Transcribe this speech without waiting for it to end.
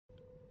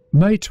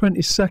May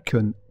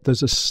 22nd,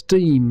 there's a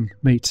STEAM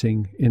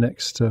meeting in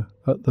Exeter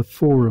at the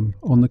Forum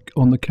on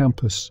the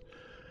campus.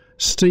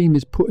 STEAM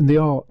is putting the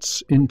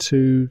arts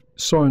into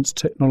science,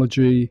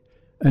 technology,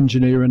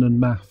 engineering and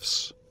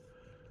maths.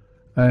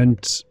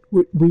 And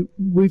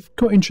we've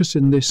got interest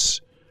in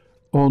this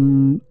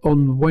on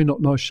the Way Not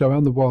Nice show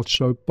and the Wild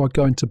show by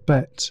going to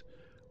Bet,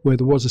 where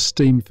there was a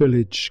STEAM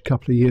village a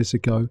couple of years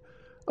ago.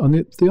 And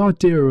the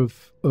idea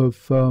of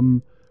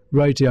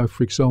radio,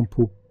 for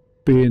example,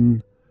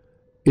 being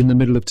in the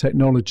middle of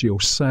technology, or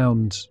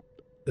sound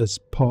as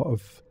part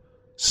of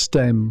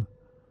STEM,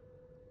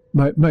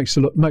 makes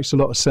a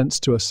lot of sense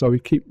to us. So we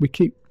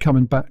keep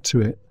coming back to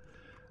it.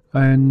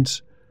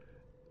 And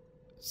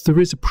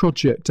there is a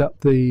project at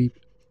the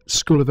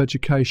School of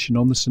Education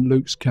on the St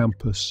Luke's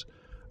campus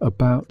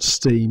about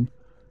STEAM,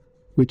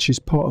 which is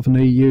part of an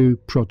EU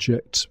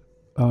project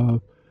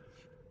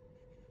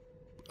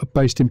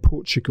based in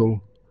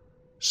Portugal.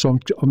 So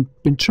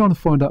I've been trying to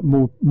find out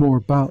more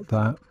about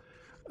that.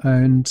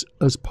 And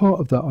as part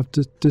of that, I've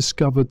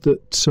discovered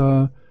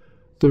that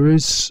there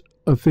is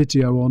a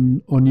video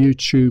on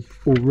YouTube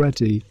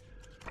already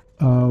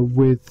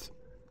with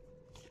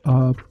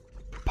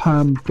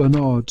Pam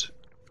Bernard.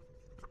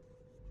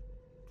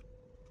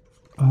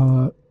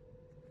 But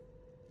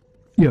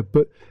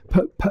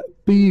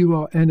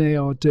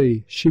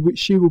Burnard. She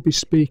will be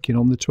speaking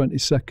on the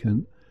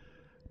 22nd,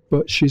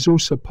 but she's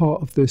also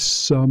part of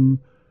this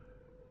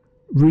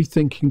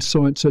Rethinking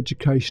Science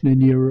Education in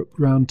Europe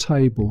round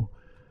table.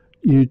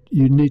 You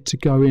need to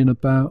go in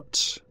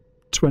about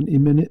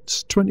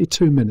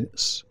 22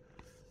 minutes,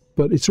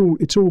 but it's all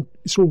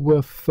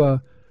worth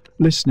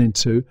listening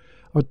to.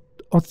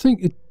 I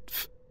think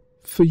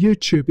for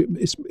YouTube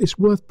it's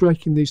worth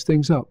breaking these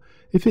things up.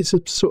 If it's a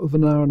sort of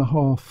an hour and a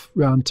half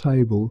round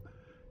table,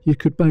 you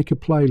could make a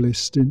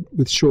playlist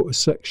with shorter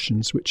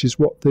sections, which is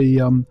what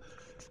the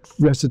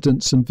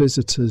residents and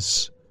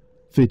visitors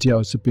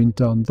videos have been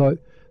done.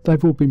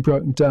 They've all been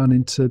broken down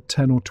into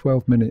 10 or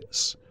 12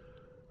 minutes.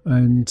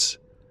 And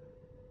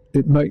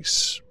it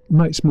makes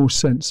more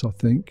sense, I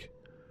think.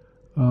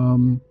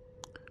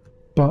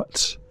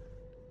 But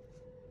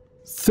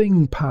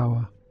thing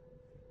power,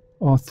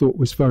 I thought,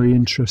 was very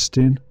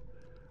interesting.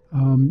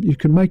 You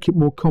can make it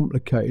more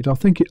complicated. I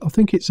think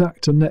it's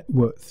actor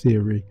network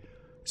theory.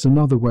 It's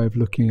another way of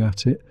looking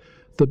at it.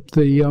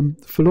 The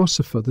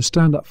philosopher, the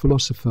stand-up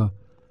philosopher,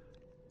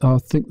 I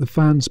think the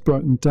fan's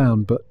broken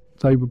down, but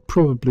they would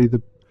probably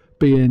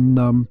be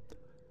in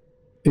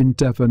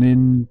Devon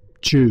in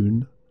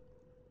June,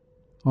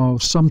 or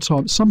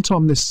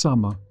sometime this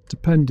summer,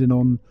 depending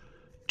on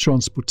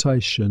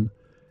transportation.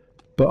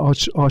 But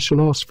I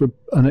shall ask for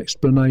an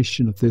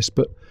explanation of this.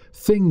 But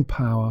thing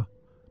power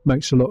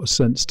makes a lot of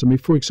sense to me.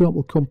 For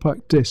example,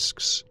 compact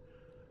discs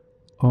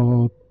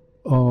are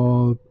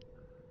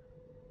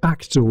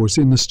actors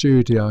in the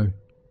studio,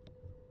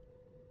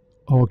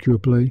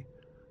 arguably.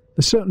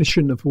 They certainly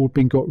shouldn't have all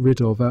been got rid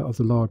of out of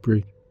the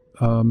library.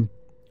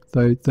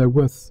 They're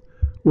worth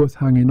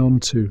hanging on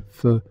to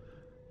for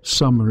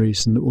some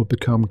reason that will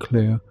become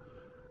clear.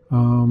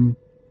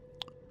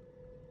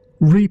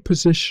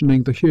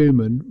 Repositioning the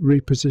human,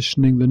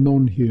 repositioning the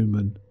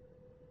non-human.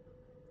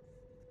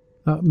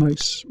 That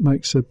makes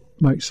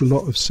a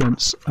lot of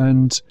sense.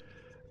 And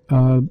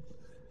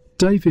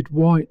David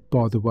White,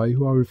 by the way,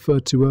 who I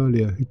referred to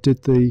earlier, who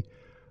did the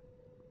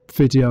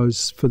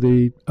videos for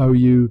the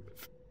OU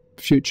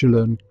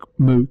FutureLearn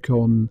MOOC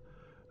on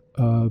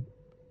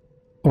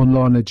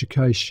online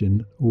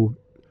education, or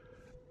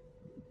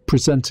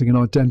presenting an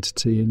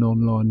identity in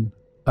online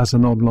as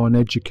an online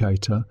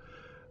educator.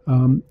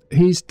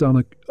 He's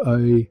done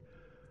a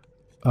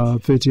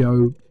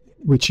video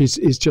which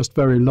is just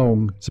very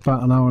long. It's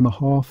about an hour and a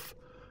half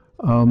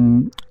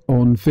on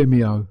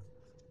Vimeo,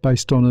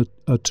 based on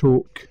a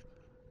talk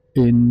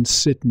in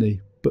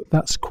Sydney. But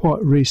that's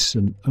quite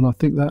recent, and I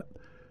think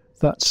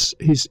that's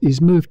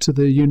he's moved to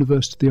the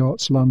University of the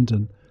Arts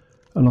London,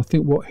 and I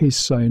think what he's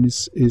saying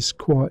is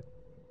quite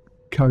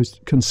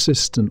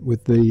consistent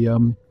with the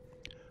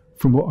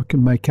from what I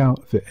can make out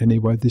of it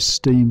anyway, this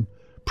STEAM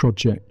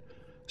project.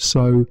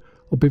 So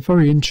I'll be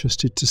very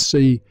interested to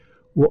see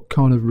what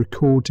kind of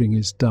recording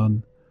is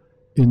done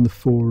in the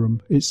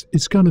forum. It's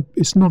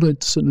not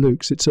at St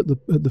Luke's. It's at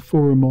the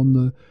forum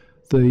on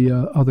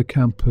the other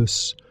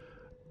campus,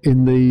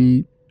 in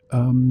the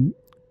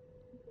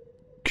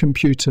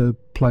computer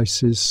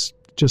places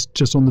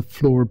just on the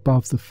floor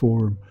above the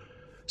forum.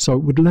 So it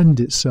would lend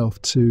itself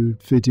to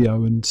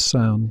video and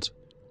sound.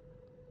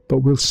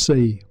 But we'll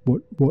see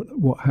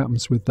what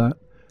happens with that.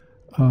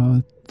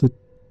 You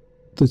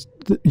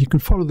can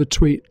follow the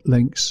tweet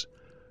links,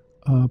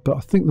 but I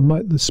think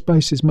the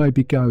spaces may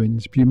be going.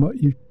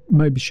 You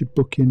maybe should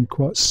book in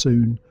quite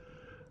soon.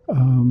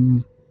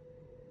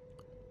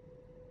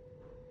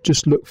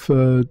 Just look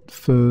for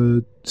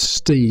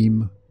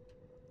STEAM.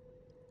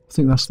 I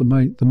think that's the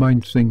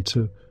main thing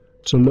to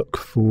look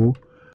for.